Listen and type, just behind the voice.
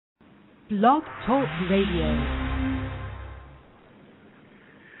Blog Talk Radio.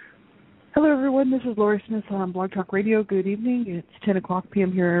 Hello, everyone. This is Laurie Smith on Blog Talk Radio. Good evening. It's 10 o'clock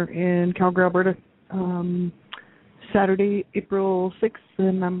p.m. here in Calgary, Alberta. Saturday, April 6th,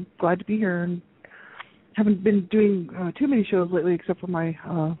 and I'm glad to be here. And haven't been doing too many shows lately, except for my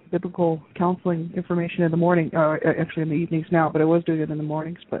biblical counseling information in the morning. Actually, in the evenings now, but I was doing it in the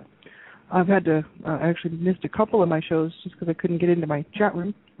mornings. But I've had to actually missed a couple of my shows just because I couldn't get into my chat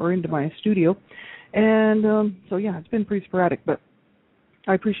room or into my studio. And so, yeah, it's been pretty sporadic, but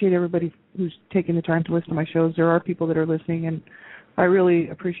I appreciate everybody who's taking the time to listen to my shows. There are people that are listening, and I really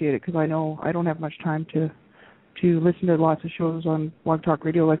appreciate it because I know I don't have much time to listen to lots of shows on Blog Talk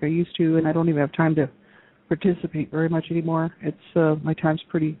Radio like I used to, and I don't even have time to participate very much anymore. It's my time's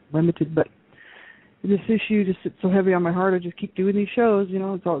pretty limited, but this issue just sits so heavy on my heart. I just keep doing these shows. You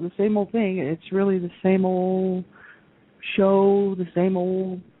know, it's all the same old thing. It's really the same old show, the same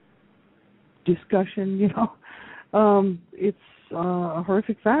old discussion. You know, it's a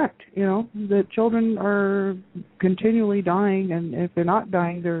horrific fact, you know, that children are continually dying, and if they're not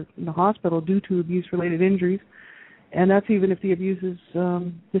dying, they're in the hospital due to abuse-related injuries, and that's even if the abuse is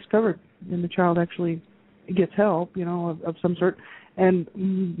discovered and the child actually gets help, you know, of some sort. And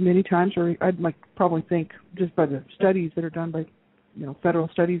many times, or I'd probably think just by the studies that are done by, you know, federal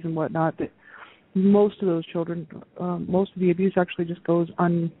studies and whatnot, that most of those children, most of the abuse actually just goes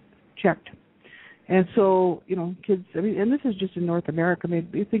unchecked. And so, you know, kids, I mean, and this is just in North America. I mean,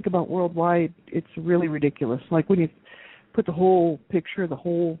 you think about worldwide, it's really ridiculous. Like when you put the whole picture, the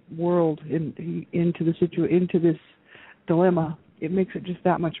whole world into this dilemma, it makes it just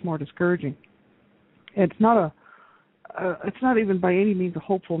that much more discouraging. And it's not even by any means a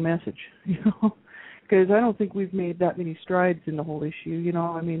hopeful message, you know, because I don't think we've made that many strides in the whole issue. You know,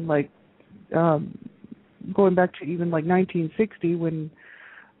 I mean, like going back to even like 1960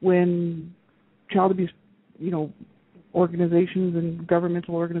 when child abuse, you know, organizations and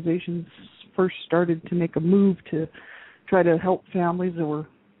governmental organizations first started to make a move to try to help families that were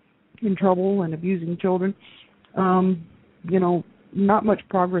in trouble and abusing children. You know, not much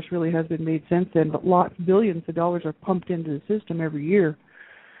progress really has been made since then, but billions of dollars are pumped into the system every year,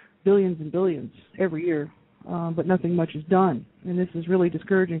 billions and billions every year, but nothing much is done, and this is really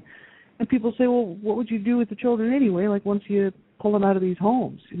discouraging. And people say, well, what would you do with the children anyway, like once you pull them out of these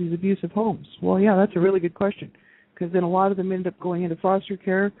homes, these abusive homes? Well, yeah, that's a really good question, because then a lot of them end up going into foster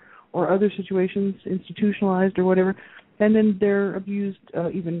care or other situations, institutionalized or whatever, and then they're abused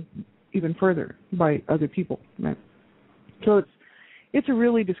even further by other people. Right? So it's a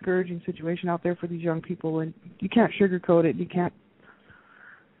really discouraging situation out there for these young people, and you can't sugarcoat it. You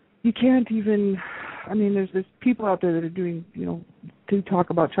can't even. I mean, there's people out there that are doing, you know, to talk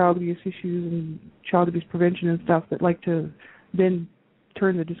about child abuse issues and child abuse prevention and stuff that like to then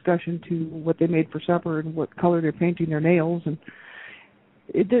turn the discussion to what they made for supper and what color they're painting their nails. And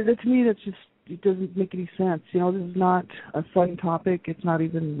to me, that's just, it doesn't make any sense. You know, this is not a fun topic. It's not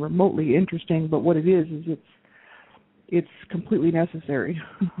even remotely interesting, but what it is it's completely necessary.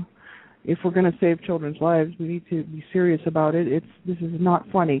 If we're going to save children's lives, we need to be serious about it. This is not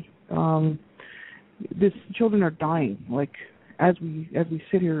funny. Children are dying, like as we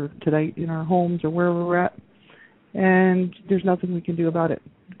sit here tonight in our homes or wherever we're at, and there's nothing we can do about it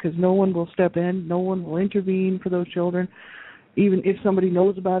because no one will step in, no one will intervene for those children. Even if somebody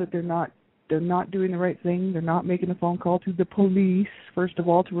knows about it, they're not doing the right thing. They're not making a phone call to the police first of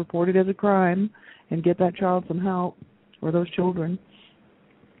all to report it as a crime and get that child some help or those children,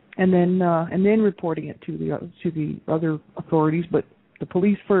 and then reporting it to the other authorities, but the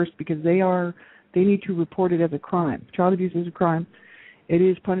police first, because they need to report it as a crime. Child abuse is a crime. It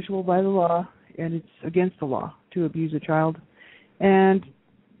is punishable by the law, and it's against the law to abuse a child. And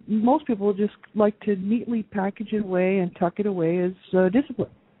most people just like to neatly package it away and tuck it away as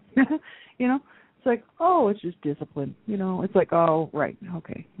discipline. You know, it's like, oh, it's just discipline. You know, it's like, oh, right,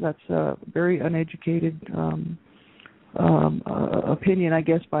 okay, that's a very uneducated opinion, I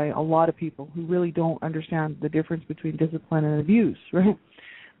guess, by a lot of people who really don't understand the difference between discipline and abuse, right?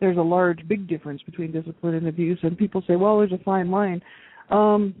 There's a big difference between discipline and abuse, and people say, well, there's a fine line.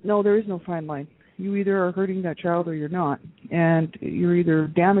 No, there is no fine line. You either are hurting that child or you're not, and you're either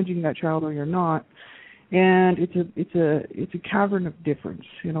damaging that child or you're not, and it's a cavern of difference.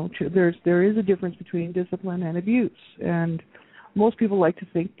 You know, there is a difference between discipline and abuse, and most people like to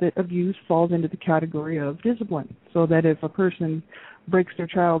think that abuse falls into the category of discipline, so that if a person breaks their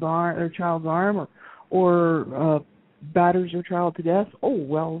child's arm or batters their child to death, oh,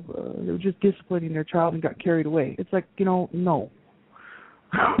 well, they were just disciplining their child and got carried away. It's like, you know, no.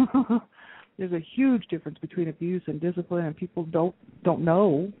 There's a huge difference between abuse and discipline, and people don't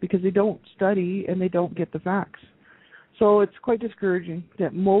know because they don't study and they don't get the facts. So it's quite discouraging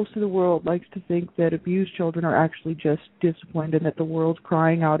that most of the world likes to think that abused children are actually just disciplined and that the world's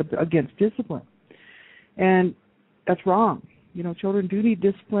crying out against discipline. And that's wrong. You know, children do need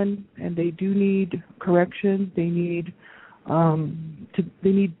discipline, and they do need correction. They need they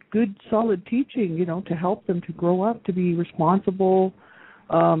need good, solid teaching, you know, to help them to grow up, to be responsible,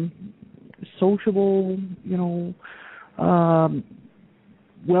 sociable, you know,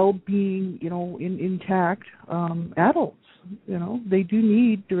 well-being, you know, intact adults. You know, they do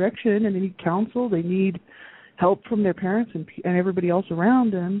need direction, and they need counsel. They need help from their parents and everybody else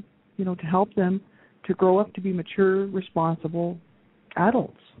around them, you know, to help them to grow up to be mature, responsible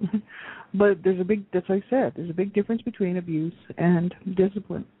adults. But there's a big, as I said, there's a big difference between abuse and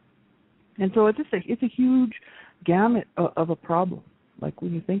discipline. And so it's a huge gamut of a problem. Like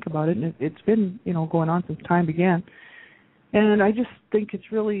when you think about it, and it's been, you know, going on since time began. And I just think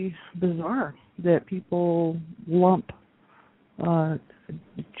it's really bizarre that people lump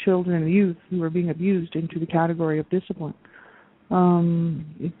children and youth who are being abused into the category of discipline.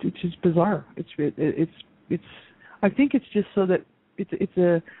 It's just bizarre. It's. I think it's just so that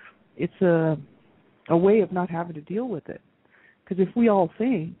it's a way of not having to deal with it. Because if we all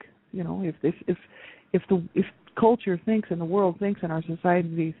think, you know, if culture thinks and the world thinks and our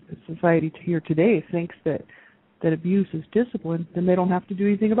society here today thinks that abuse is discipline, then they don't have to do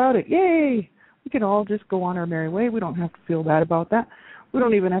anything about it. Yay! We can all just go on our merry way. We don't have to feel bad about that. We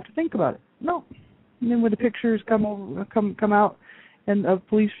don't even have to think about it. No. And then when the pictures come out, and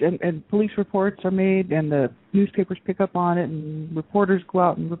police and police reports are made, and the newspapers pick up on it, and reporters go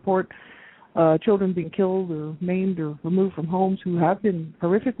out and report children being killed or maimed or removed from homes who have been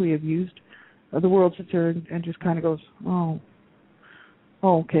horrifically abused, the world sits there and just kind of goes, oh,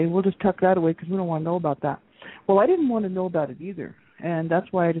 okay, we'll just tuck that away because we don't want to know about that. Well, I didn't want to know about it either, and that's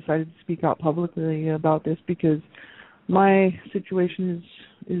why I decided to speak out publicly about this, because my situation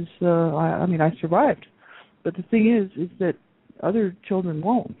is I survived, but the thing is that other children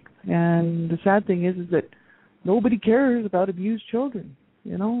won't, and the sad thing is that nobody cares about abused children.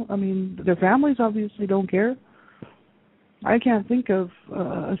 You know, I mean, their families obviously don't care. I can't think of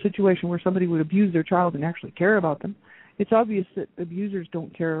a situation where somebody would abuse their child and actually care about them. It's obvious that abusers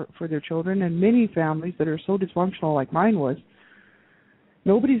don't care for their children, and many families that are so dysfunctional like mine was,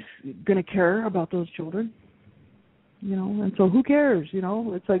 nobody's going to care about those children, you know, and so who cares, you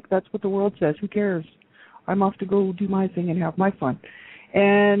know? It's like that's what the world says, who cares? I'm off to go do my thing and have my fun.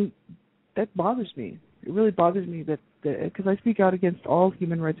 And that bothers me. It really bothers me that because I speak out against all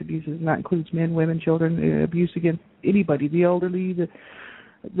human rights abuses, and that includes men, women, children, abuse against anybody, the elderly,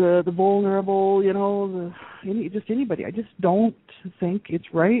 the vulnerable, you know, just anybody. I just don't think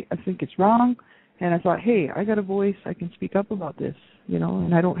it's right. I think it's wrong. And I thought, hey, I got a voice. I can speak up about this, you know,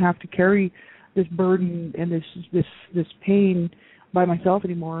 and I don't have to carry this burden and this pain by myself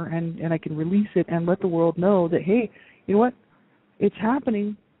anymore, and I can release it and let the world know that, hey, you know what, it's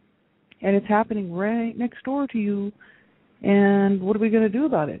happening, and it's happening right next door to you, and what are we going to do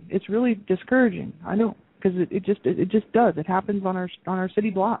about it? It's really discouraging, I know, because it just does. It happens on our city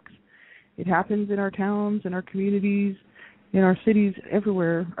blocks. It happens in our towns, in our communities, in our cities,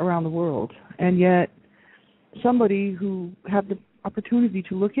 everywhere around the world, and yet somebody who had the opportunity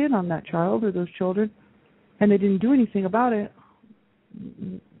to look in on that child or those children, and they didn't do anything about it,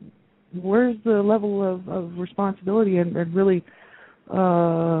 where's the level of responsibility and really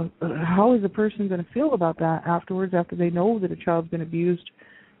how is a person going to feel about that afterwards, after they know that a child's been abused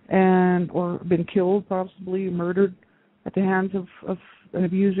and or been killed, possibly murdered at the hands of an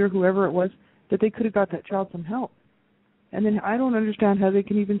abuser, whoever it was, that they could have got that child some help. And then I don't understand how they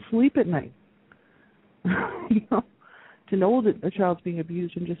can even sleep at night, you know, to know that a child's being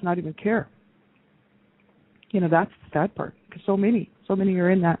abused and just not even care. You know, that's the sad part, because so many are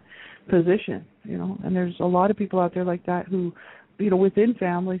in that position, you know, and there's a lot of people out there like that who, you know, within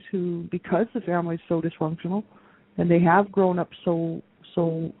families who, because the family is so dysfunctional and they have grown up so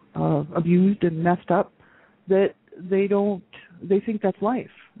abused and messed up, that they think that's life.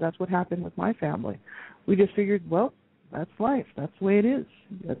 That's what happened with my family. We just figured, well, that's life. That's the way it is.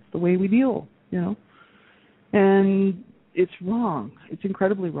 That's the way we deal, you know, and it's wrong. It's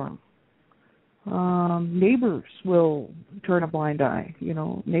incredibly wrong. Neighbors will turn a blind eye. You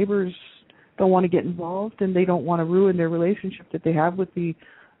know, neighbors don't want to get involved, and they don't want to ruin their relationship that they have with the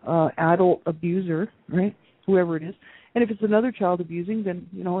adult abuser, right? Whoever it is. And if it's another child abusing, then,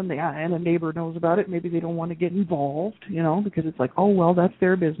 you know, and a neighbor knows about it, maybe they don't want to get involved, you know, because it's like, oh, well, that's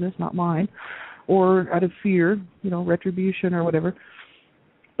their business, not mine, or out of fear, you know, retribution or whatever.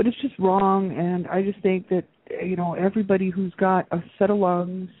 But it's just wrong, and I just think that, everybody who's got a set of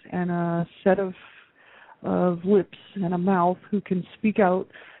lungs and a set of lips and a mouth who can speak out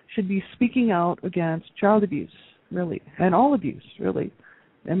should be speaking out against child abuse, really, and all abuse, really.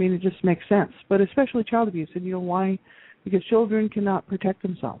 I mean, it just makes sense, but especially child abuse. And you know why? Because children cannot protect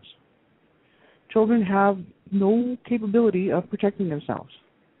themselves. Children have no capability of protecting themselves.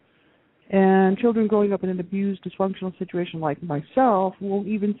 And children growing up in an abused, dysfunctional situation like myself won't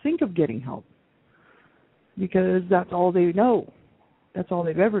even think of getting help because that's all they know. That's all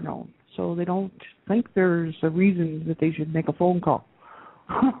they've ever known. So they don't think there's a reason that they should make a phone call.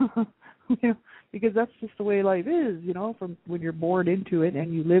 Because that's just the way life is, from when you're born into it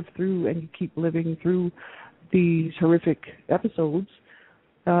and you live through and you keep living through these horrific episodes,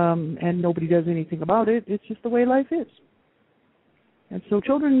 and nobody does anything about it. It's just the way life is. And so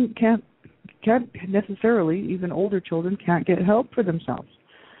children can't necessarily, even older children, can't get help for themselves.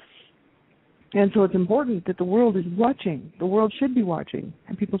 And so it's important that the world is watching. The world should be watching.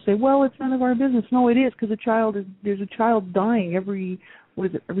 And people say, well, it's none of our business. No, it is, because there's a child dying every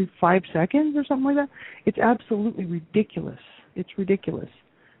 5 seconds or something like that. It's absolutely ridiculous. It's ridiculous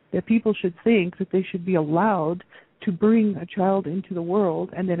that people should think that they should be allowed to bring a child into the world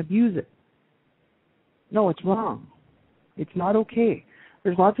and then abuse it. No, it's wrong. It's not okay.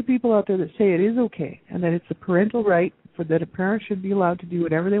 There's lots of people out there that say it is okay and that it's a parental right for that a parent should be allowed to do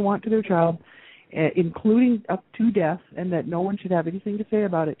whatever they want to their child, including up to death, and that no one should have anything to say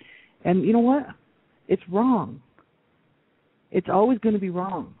about it. And you know what? It's wrong. It's always going to be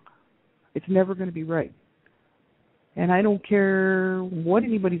wrong. It's never going to be right. And I don't care what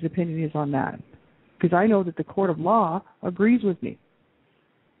anybody's opinion is on that, because I know that the court of law agrees with me.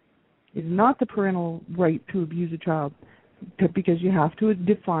 It's not the parental right to abuse a child, because you have to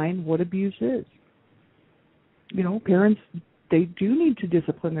define what abuse is. Parents, they do need to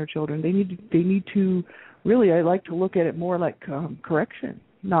discipline their children. They need to really, I like to look at it more like correction,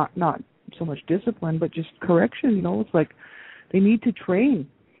 not so much discipline, but just correction. It's like they need to train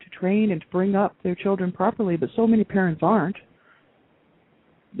and to bring up their children properly, but so many parents aren't.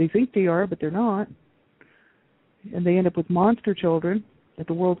 They think they are, but they're not. And they end up with monster children that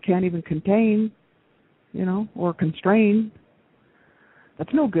the world can't even contain, or constrain.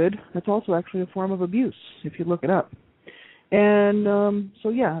 That's no good. That's also actually a form of abuse if you look it up. And so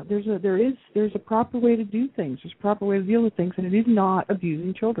yeah, there's a proper way to do things. There's a proper way to deal with things, and it is not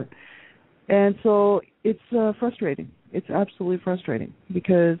abusing children. And so it's frustrating. It's absolutely frustrating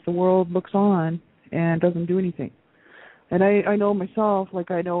because the world looks on and doesn't do anything. And I know myself,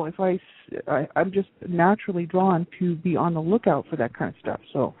 if I'm just naturally drawn to be on the lookout for that kind of stuff.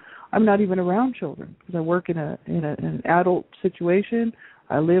 So I'm not even around children because I work in an adult situation.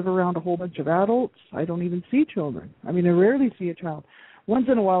 I live around a whole bunch of adults. I don't even see children. I mean, I rarely see a child. Once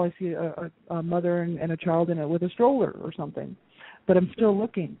in a while I see a mother and a child with a stroller or something, but I'm still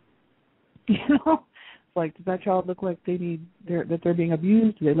looking. It's like, does that child look like that they're being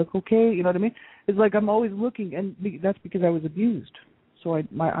abused? Do they look okay? You know what I mean? It's like I'm always looking, and that's because I was abused. So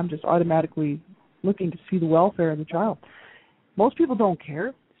I'm just automatically looking to see the welfare of the child. Most people don't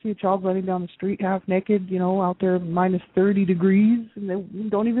care. See a child running down the street half naked, out there minus 30 degrees, and they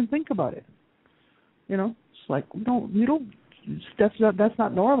don't even think about it. It's like that's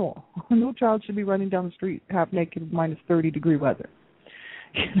not normal. No child should be running down the street half naked with minus 30 degree weather.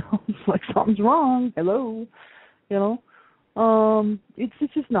 It's like something's wrong. Hello,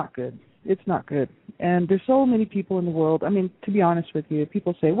 it's just not good. It's not good. And there's so many people in the world. I mean, to be honest with you,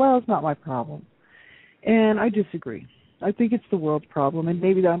 people say, well, it's not my problem. And I disagree. I think it's the world's problem, and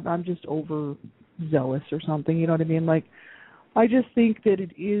maybe I'm just overzealous or something, you know what I mean? Like, I just think that it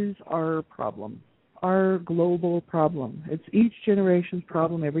is our problem, our global problem. It's each generation's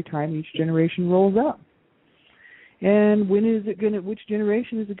problem every time each generation rolls up. And which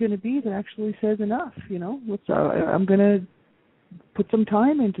generation is it going to be that actually says enough, I'm going to put some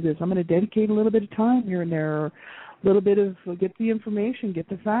time into this. I'm going to dedicate a little bit of time here and there, or a little bit of get the information, get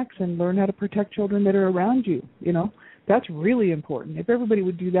the facts, and learn how to protect children that are around you, That's really important. If everybody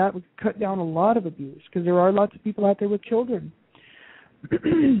would do that, we could cut down a lot of abuse, because there are lots of people out there with children,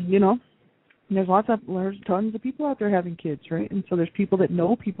 And there's tons of people out there having kids, right? And so there's people that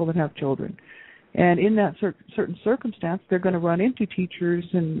know people that have children. And in that certain circumstance, they're going to run into teachers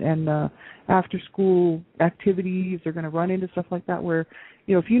and after-school activities. They're going to run into stuff like that where,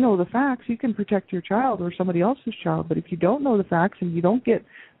 if you know the facts, you can protect your child or somebody else's child. But if you don't know the facts and you don't get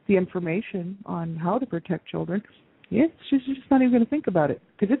the information on how to protect children, it's just not even going to think about it,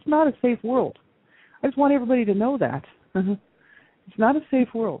 because it's not a safe world. I just want everybody to know that. It's not a safe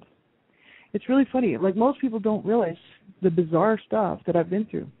world. It's really funny. Like, most people don't realize the bizarre stuff that I've been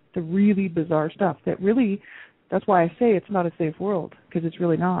through, the really bizarre stuff that's why I say it's not a safe world, because it's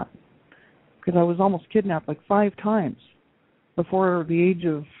really not. Because I was almost kidnapped like 5 times before the age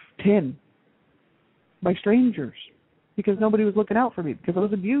of 10 by strangers, because nobody was looking out for me, because I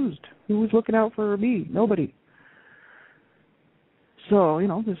was abused. Who was looking out for me? Nobody. So,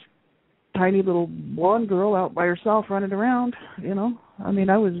 this tiny little blonde girl out by herself running around, I mean,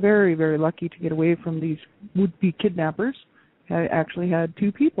 I was very, very lucky to get away from these would-be kidnappers. I actually had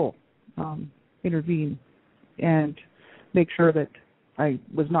 2 people intervene and make sure that I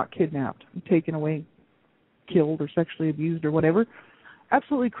was not kidnapped, taken away, killed, or sexually abused, or whatever.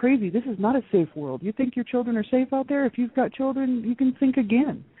 Absolutely crazy. This is not a safe world. You think your children are safe out there? If you've got children, you can think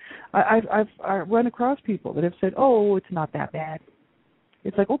again. I've run across people that have said, "Oh, it's not that bad."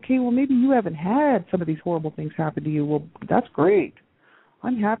 It's like, okay, well, maybe you haven't had some of these horrible things happen to you. Well, that's great.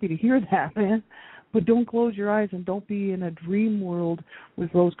 I'm happy to hear that, man. But don't close your eyes and don't be in a dream world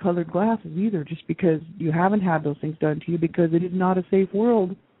with rose-colored glasses either, just because you haven't had those things done to you, because it is not a safe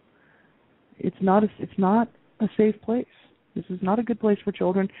world. It's not a safe place. This is not a good place for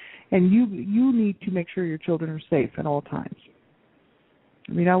children, and you need to make sure your children are safe at all times.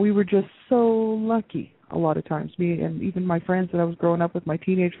 I mean, we were just so lucky a lot of times, me and even my friends that I was growing up with, my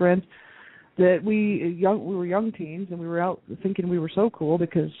teenage friends, that we were young teens, and we were out thinking we were so cool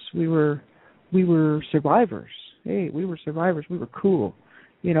because we were survivors. Hey, we were survivors. We were cool.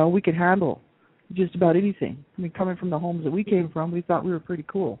 We could handle just about anything. I mean, coming from the homes that we came from, we thought we were pretty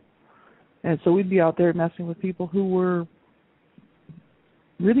cool. And so we'd be out there messing with people who were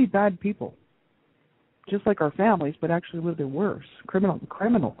really bad people, just like our families, but actually a little bit worse,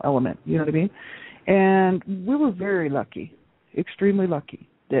 criminal element, you know what I mean? And we were very lucky, extremely lucky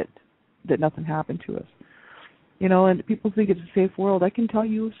that nothing happened to us. And people think it's a safe world. I can tell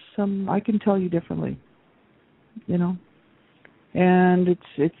you differently, And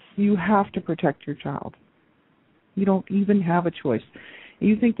it's you have to protect your child. You don't even have a choice.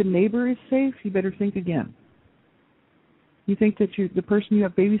 You think the neighbor is safe, you better think again. You think that the person you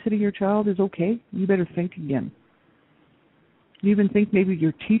have babysitting your child is okay, you better think again. You even think maybe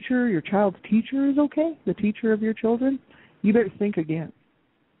your child's teacher is okay, the teacher of your children, you better think again.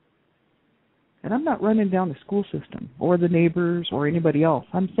 And I'm not running down the school system or the neighbors or anybody else.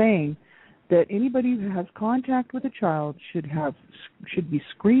 I'm saying that anybody who has contact with a child should be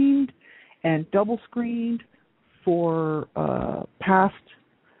screened and double screened for past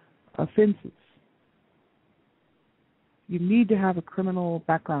offenses. You need to have a criminal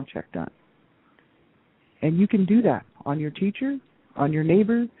background check done. And you can do that on your teacher, on your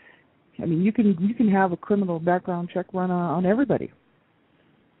neighbor. I mean, you can have a criminal background check run on everybody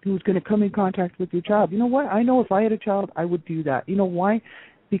who's going to come in contact with your child. You know what? I know if I had a child, I would do that. You know why?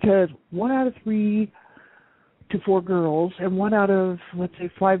 Because 1 out of 3 to 4 girls and 1 out of, let's say,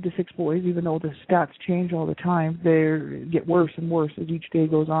 5 to 6 boys, even though the stats change all the time, they get worse and worse as each day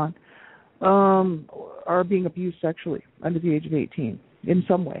goes on, are being abused sexually under the age of 18 in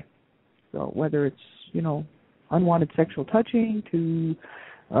some way. So whether it's, unwanted sexual touching to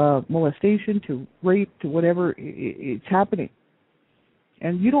molestation to rape to whatever, it's happening.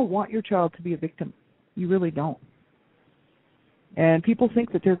 And you don't want your child to be a victim. You really don't. And people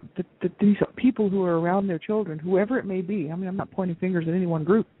think that that these people who are around their children, whoever it may be, I mean, I'm not pointing fingers at any one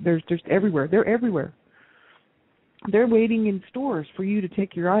group. There's everywhere. They're everywhere. They're waiting in stores for you to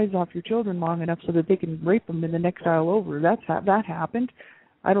take your eyes off your children long enough so that they can rape them in the next aisle over. That happened.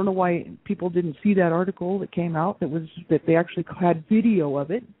 I don't know why people didn't see that article that came out that they actually had video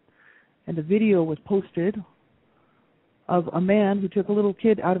of it, and the video was posted of a man who took a little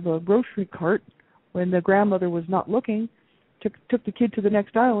kid out of a grocery cart when the grandmother was not looking, took the kid to the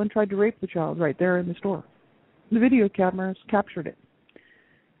next aisle and tried to rape the child right there in the store. The video cameras captured it.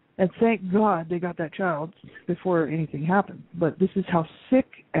 And thank God they got that child before anything happened. But this is how sick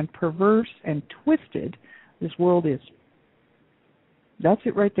and perverse and twisted this world is. That's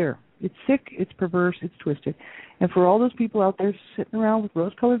it right there. It's sick, it's perverse, it's twisted. And for all those people out there sitting around with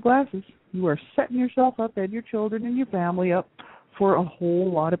rose-colored glasses, you are setting yourself up and your children and your family up for a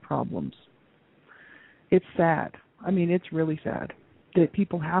whole lot of problems. It's sad. I mean, it's really sad that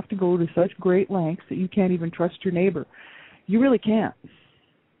people have to go to such great lengths that you can't even trust your neighbor. You really can't.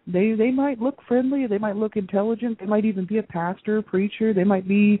 They might look friendly, they might look intelligent, they might even be a pastor, preacher, they might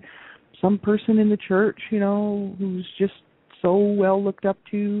be some person in the church, who's just so well looked up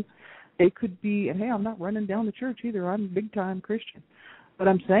to. They could be, and hey, I'm not running down the church either, I'm a big-time Christian. But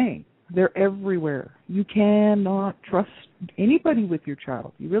I'm saying, they're everywhere. You cannot trust anybody with your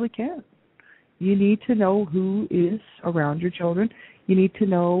child. You really can't. You need to know who is around your children. You need to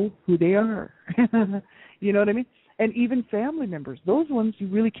know who they are. You know what I mean? And even family members, those ones you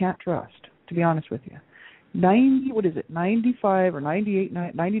really can't trust, to be honest with you. 95 or 98,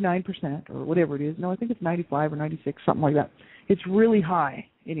 99% or whatever it is. No, I think it's 95 or 96, something like that. It's really high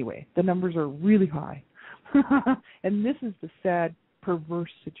anyway. The numbers are really high. And this is the sad, perverse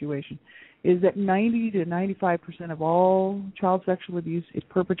situation, is that 90 to 95% of all child sexual abuse is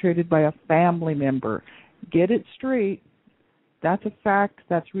perpetrated by a family member. Get it straight. That's a fact.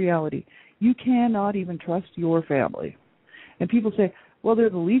 That's reality. You cannot even trust your family. And people say, well,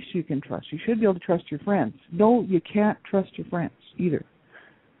 they're the least you can trust. You should be able to trust your friends. No, you can't trust your friends either.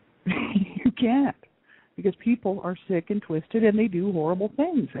 You can't. Because people are sick and twisted and they do horrible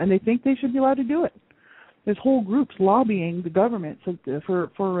things. And they think they should be allowed to do it. There's whole groups lobbying the government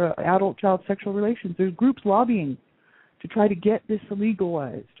for adult-child sexual relations. There's groups lobbying to try to get this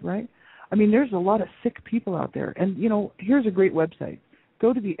legalized, right? I mean, there's a lot of sick people out there. And, you know, here's a great website.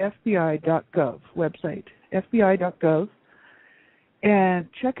 Go to the FBI.gov website, FBI.gov, and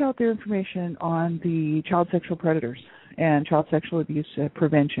check out their information on the child sexual predators and child sexual abuse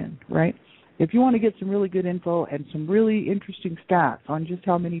prevention, right? If you want to get some really good info and some really interesting stats on just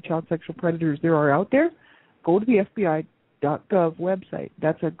how many child sexual predators there are out there, go to the FBI.gov website.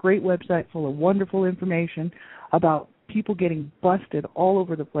 That's a great website full of wonderful information about people getting busted all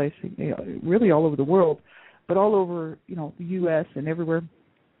over the place, really all over the world, but all over, you know, the U.S. and everywhere,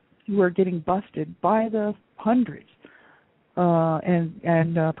 who are getting busted by the hundreds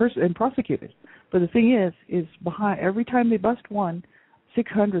and prosecuted. But the thing is behind every time they bust one,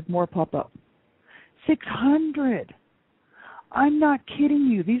 600 more pop up. 600. I'm not kidding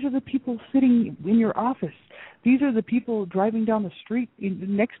you. These are the people sitting in your office. These are the people driving down the street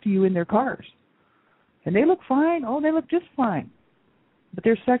next to you in their cars. And they look fine. Oh, they look just fine. But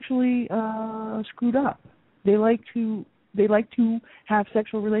they're sexually screwed up. They like to have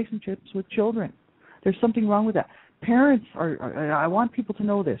sexual relationships with children. There's something wrong with that. Parents I want people to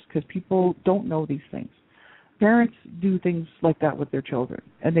know this because people don't know these things. Parents do things like that with their children,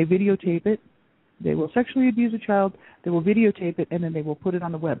 and they videotape it. They will sexually abuse a child, they will videotape it, and then they will put it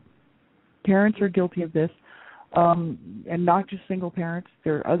on the web. Parents are guilty of this, and not just single parents.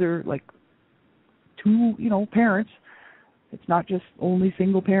 There are other, like, two, parents. It's not just only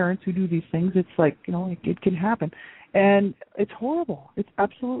single parents who do these things. It's like, it can happen. And it's horrible. It's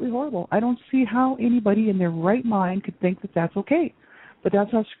absolutely horrible. I don't see how anybody in their right mind could think that that's okay. But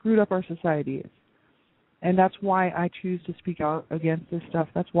that's how screwed up our society is. And that's why I choose to speak out against this stuff.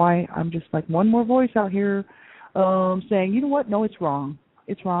 That's why I'm just like one more voice out here saying, you know what? No, it's wrong.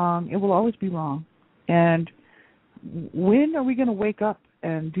 It's wrong. It will always be wrong. And when are we going to wake up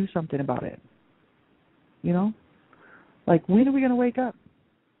and do something about it? Like, when are we going to wake up?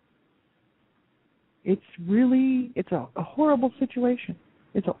 It's a horrible situation.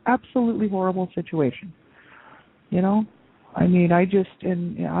 It's an absolutely horrible situation. I mean, I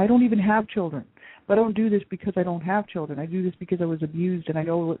don't even have children. But I don't do this because I don't have children. I do this because I was abused, and I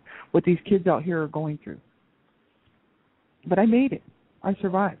know what these kids out here are going through. But I made it. I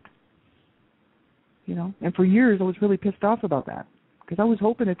survived. And for years I was really pissed off about that because I was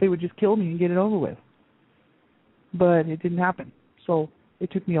hoping that they would just kill me and get it over with. But it didn't happen. So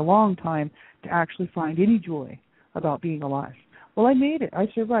it took me a long time to actually find any joy about being alive. Well, I made it. I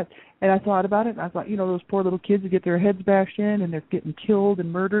survived. And I thought about it, and I thought, those poor little kids that get their heads bashed in and they're getting killed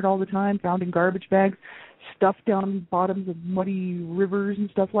and murdered all the time, found in garbage bags, stuffed down the bottoms of muddy rivers and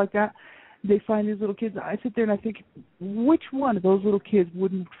stuff like that. They find these little kids. I sit there and I think, which one of those little kids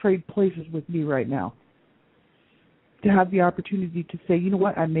wouldn't trade places with me right now to have the opportunity to say, you know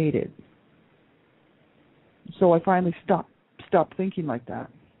what, I made it. So I finally stopped thinking like that,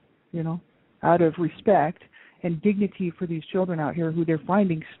 out of respect and dignity for these children out here who they're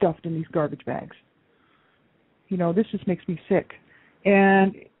finding stuffed in these garbage bags. This just makes me sick.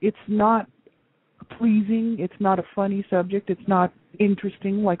 And it's not pleasing. It's not a funny subject. It's not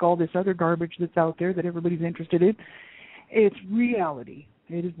interesting like all this other garbage that's out there that everybody's interested in. It's reality.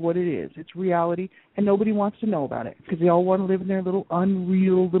 It is what it is. It's reality, and nobody wants to know about it because they all want to live in their little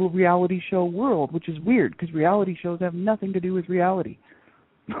unreal little reality show world, which is weird because reality shows have nothing to do with reality.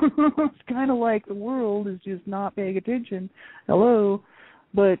 It's kind of like the world is just not paying attention. Hello.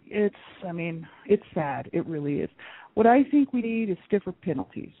 But it's sad. It really is. What I think we need is stiffer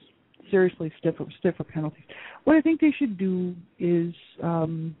penalties. Seriously, stiffer penalties. What I think they should do is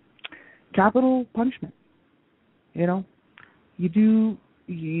capital punishment. You do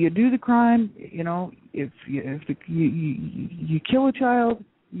the crime, if you kill a child,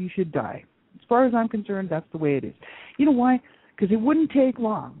 you should die. As far as I'm concerned, that's the way it is. You know why? Because it wouldn't take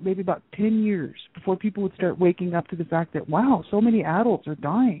long, maybe about 10 years, before people would start waking up to the fact that, wow, so many adults are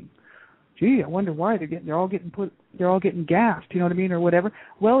dying. Gee, I wonder why they're all getting gassed, you know what I mean, or whatever.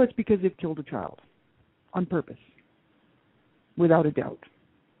 Well, it's because they've killed a child on purpose, without a doubt.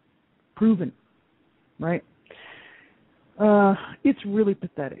 Proven, right? It's really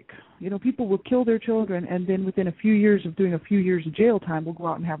pathetic. You know, people will kill their children, and then within a few years of doing a few years of jail time, will go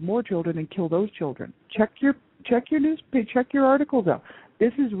out and have more children and kill those children. Check your check your articles out.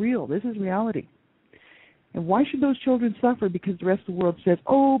 This is real. This is reality. And why should those children suffer? Because the rest of the world says,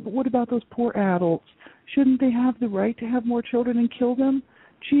 oh, but what about those poor adults? Shouldn't they have the right to have more children and kill them?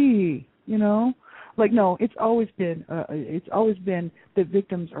 Gee, you know, like, no. It's always been that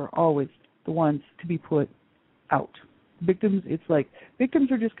victims are always the ones to be put out. Victims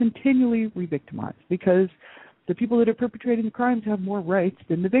are just continually re-victimized because the people that are perpetrating the crimes have more rights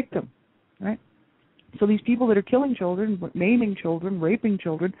than the victim, right? So these people that are killing children, maiming children, raping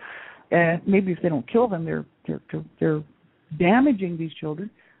children, and maybe if they don't kill them, they're damaging these children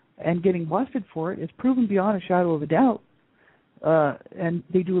and getting busted for it. It's proven beyond a shadow of a doubt. And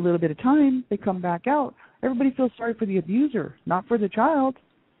they do a little bit of time, they come back out. Everybody feels sorry for the abuser, not for the child.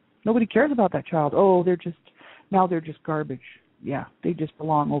 Nobody cares about that child. Oh, they're just garbage. Yeah, they just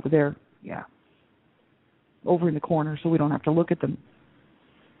belong over there. Yeah, over in the corner, so we don't have to look at them.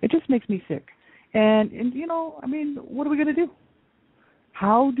 It just makes me sick. And you know, I mean, what are we going to do?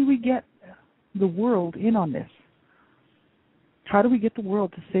 How do we get the world in on this? How do we get the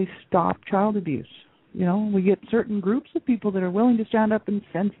world to say stop child abuse? You know, we get certain groups of people that are willing to stand up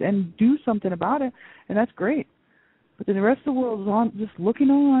and do something about it, and that's great. But then the rest of the world is just looking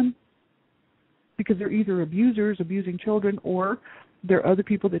on because they're either abusers, abusing children, or they're other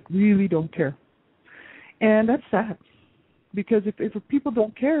people that really don't care. And that's sad. Because if people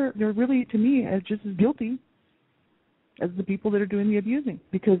don't care, they're really, to me, just as guilty as the people that are doing the abusing,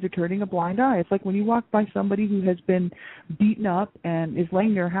 because they're turning a blind eye. It's like when you walk by somebody who has been beaten up and is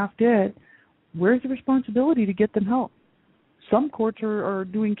laying there half dead, where's the responsibility to get them help? Some courts are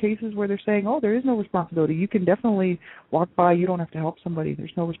doing cases where they're saying, oh, there is no responsibility. You can definitely walk by. You don't have to help somebody.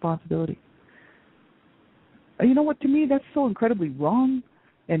 There's no responsibility. You know what? To me, that's so incredibly wrong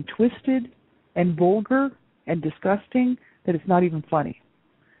and twisted and vulgar and disgusting that it's not even funny.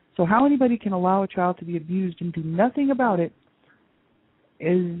 So how anybody can allow a child to be abused and do nothing about it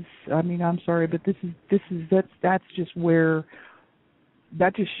is, I mean, I'm sorry, but that's just where,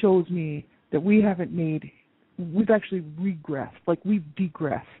 that just shows me that we've actually regressed, like we've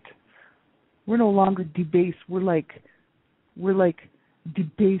degressed. We're no longer debased. We're like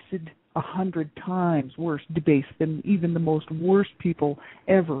debased 100 times worse debased than even the most worst people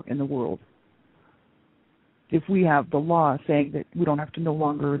ever in the world. If we have the law saying that we don't have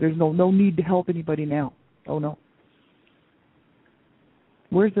to there's no need to help anybody now. Oh no.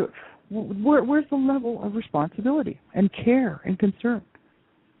 Where's the level of responsibility and care and concern?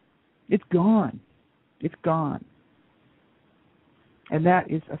 It's gone. It's gone. And that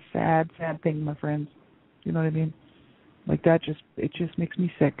is a sad, sad thing, my friends. You know what I mean? Like it just makes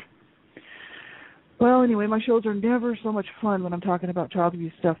me sick. Well, anyway, my shows are never so much fun when I'm talking about child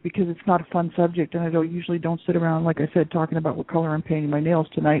abuse stuff because it's not a fun subject, and I usually don't sit around, like I said, talking about what color I'm painting my nails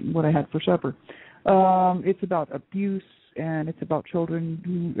tonight and what I had for supper. It's about abuse, and it's about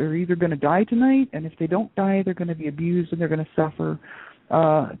children who are either going to die tonight, and if they don't die, they're going to be abused, and they're going to suffer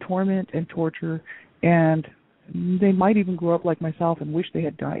torment and torture, and they might even grow up like myself and wish they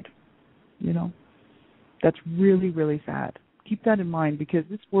had died. You know, that's really, really sad. Keep that in mind, because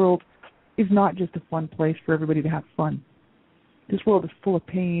this world is not just a fun place for everybody to have fun. This world is full of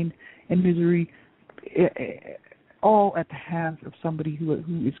pain and misery, all at the hands of somebody who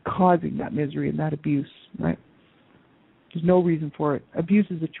is causing that misery and that abuse, right? There's no reason for it. Abuse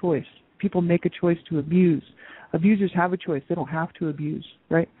is a choice. People make a choice to abuse. Abusers have a choice. They don't have to abuse,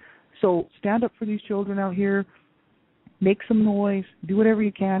 right? So stand up for these children out here. Make some noise. Do whatever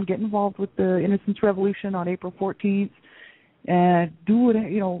you can. Get involved with the Innocence Revolution on April 14th. And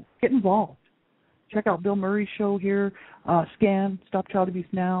get involved. Check out Bill Murray's show here, SCAN, Stop Child Abuse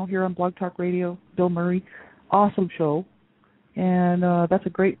Now, here on Blog Talk Radio. Bill Murray, awesome show. And that's a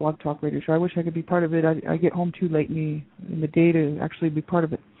great Blog Talk Radio show. I wish I could be part of it. I get home too late in the day to actually be part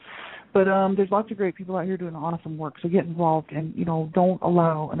of it. But there's lots of great people out here doing awesome work. So get involved and, don't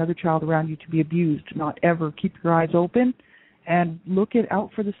allow another child around you to be abused. Not ever. Keep your eyes open. And look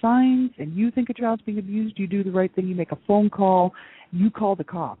out for the signs, and you think a child's being abused, you do the right thing. You make a phone call, you call the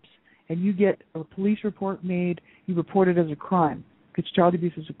cops, and you get a police report made. You report it as a crime, because child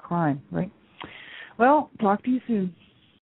abuse is a crime, right? Well, talk to you soon.